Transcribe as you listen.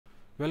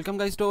Welcome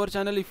guys to our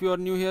channel. If you are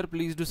new here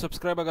please do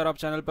subscribe. अगर आप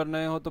channel पर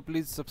नए हो तो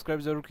प्लीज़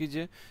सब्सक्राइब जरूर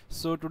कीजिए.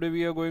 So today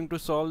we are going to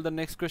solve the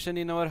next question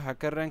in our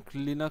hacker rank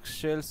Linux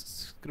shell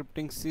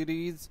scripting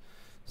series.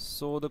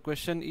 So the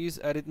question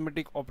is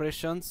arithmetic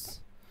operations.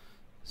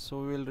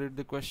 So we will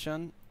read the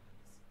question.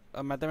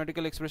 A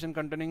mathematical expression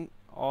containing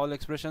all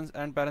expressions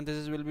and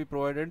parentheses will be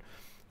provided.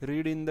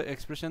 Read in the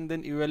expression,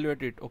 then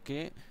evaluate it.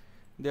 Okay,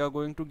 they are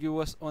going to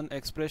give us an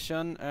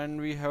expression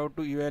and we have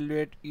to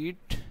evaluate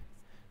it.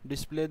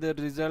 Display the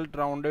result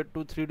rounded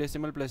to 3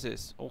 decimal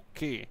places.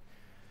 Okay,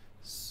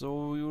 so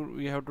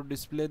we have to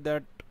display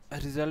that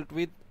result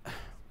with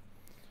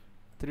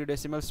 3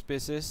 decimal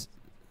spaces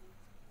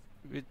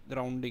with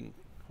rounding.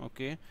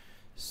 Okay,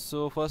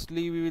 so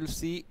firstly we will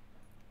see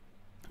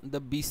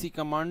the BC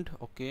command.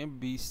 Okay,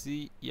 BC,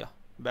 yeah,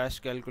 bash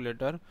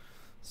calculator.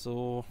 So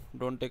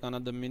don't take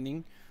another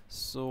meaning.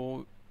 So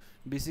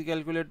BC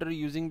calculator,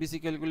 using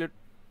BC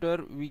calculator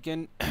we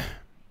can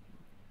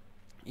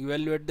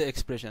evaluate the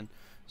expression.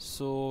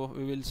 So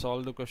we will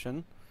solve the question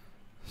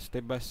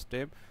step by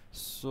step.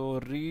 So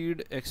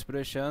read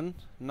expression.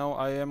 Now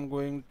I am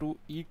going to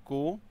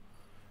echo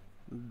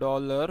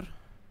dollar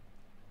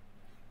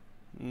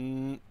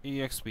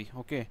exp.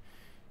 Okay,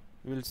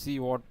 we'll see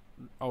what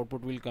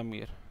output will come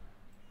here.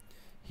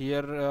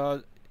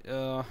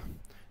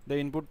 The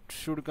input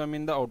should come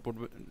in the output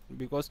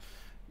because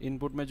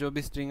input में जो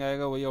भी string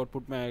आएगा वही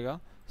output में आएगा.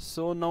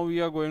 So now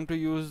we are going to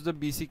use the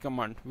BC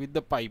command with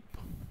the pipe.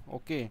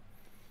 Okay,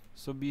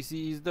 so BC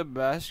is the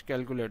bash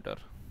calculator.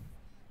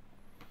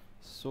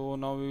 So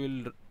now we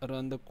will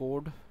run the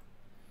code.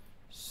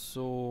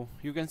 So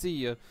you can see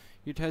here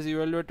it has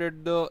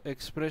evaluated the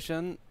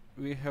expression.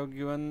 We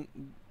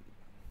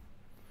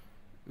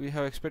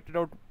have expected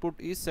output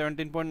is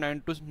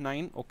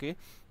 17.929. Okay,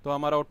 तो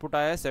हमारा output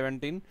आया है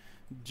 17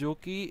 जो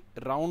कि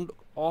round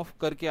of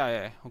करके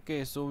आया है.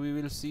 Okay, so we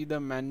will see the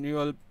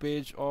manual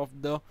page of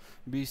the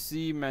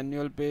BC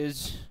manual page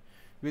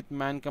with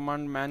man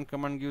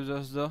command gives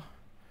us the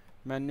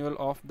manual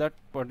of that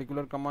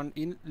particular command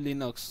in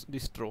Linux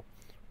distro.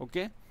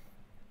 Okay,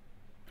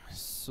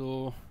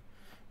 so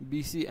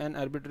BC and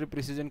arbitrary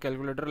precision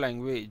calculator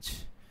language.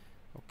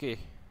 Okay,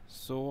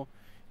 so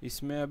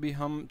इसमें अभी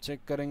हम check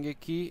करेंगे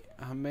कि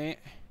हमें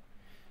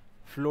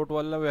float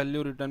वाला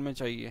value return में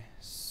चाहिए.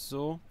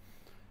 So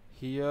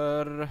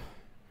here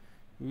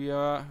we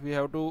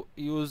have to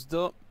use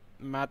the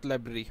math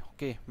library.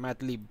 Okay,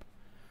 mathlib.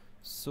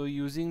 So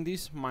using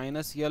this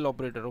 -l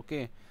operator.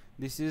 Okay,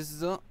 this is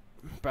the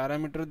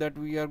parameter that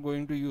we are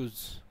going to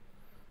use,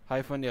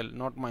 -l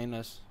not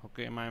minus.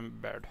 Okay, my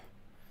bad.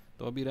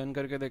 तो अभी run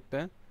करके देखते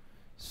हैं.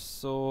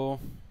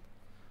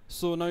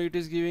 So now it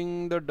is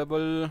giving the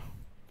double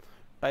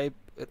type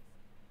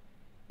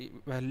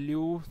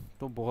value.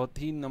 तो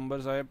बहुत ही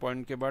numbers आए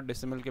point के बाद,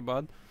 डेसिमल के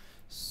बाद.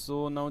 So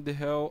now they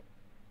have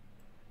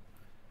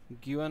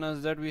given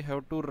us that we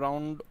have to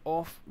round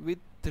off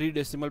with 3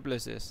 decimal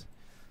places.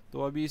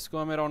 तो अभी इसको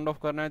हमें राउंड ऑफ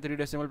करना है 3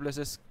 डेसिमल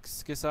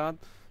प्लेसेस के साथ.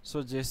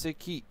 सो जैसे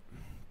कि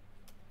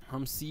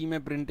हम C में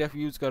printf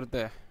यूज़ करते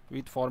हैं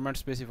with format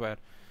specifier.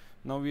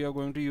 Now we are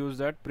going to use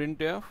that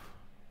printf.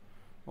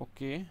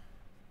 Okay,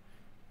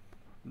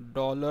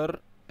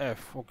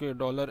 $f. Okay,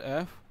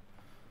 $f.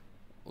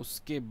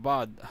 उसके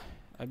बाद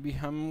अभी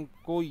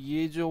हमको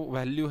ये जो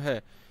वैल्यू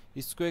है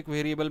इसको एक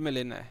वेरिएबल में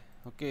लेना है.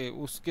 ओके,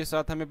 उसके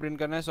साथ हमें प्रिंट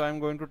करना है. सो I am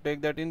going to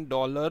take that in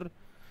dollar.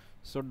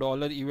 So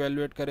dollar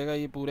evaluate करेगा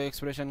ये पूरे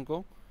एक्सप्रेशन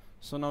को.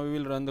 So now we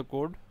will run the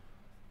code.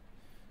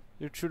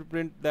 It should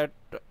print that,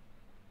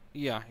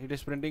 yeah, it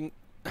is printing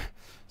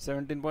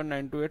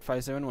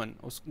 17.928571.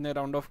 उसने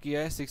राउंड ऑफ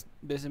किया है 6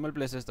 डेसिमल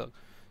प्लेसेस तक.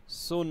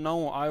 So now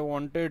I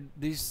wanted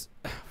this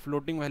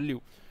floating value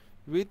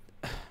with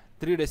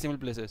 3 decimal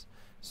places.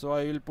 So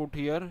I will put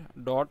here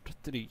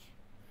 .3.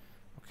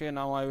 Okay,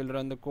 now I will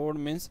run the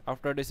code. Means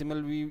after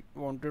decimal we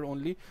wanted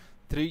only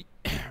 3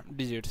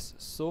 digits.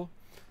 So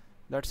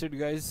that's it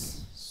guys.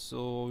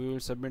 So we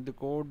will submit the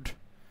code.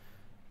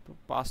 तो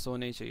पास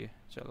होने ही चाहिए.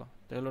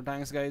 चलो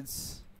thanks guys.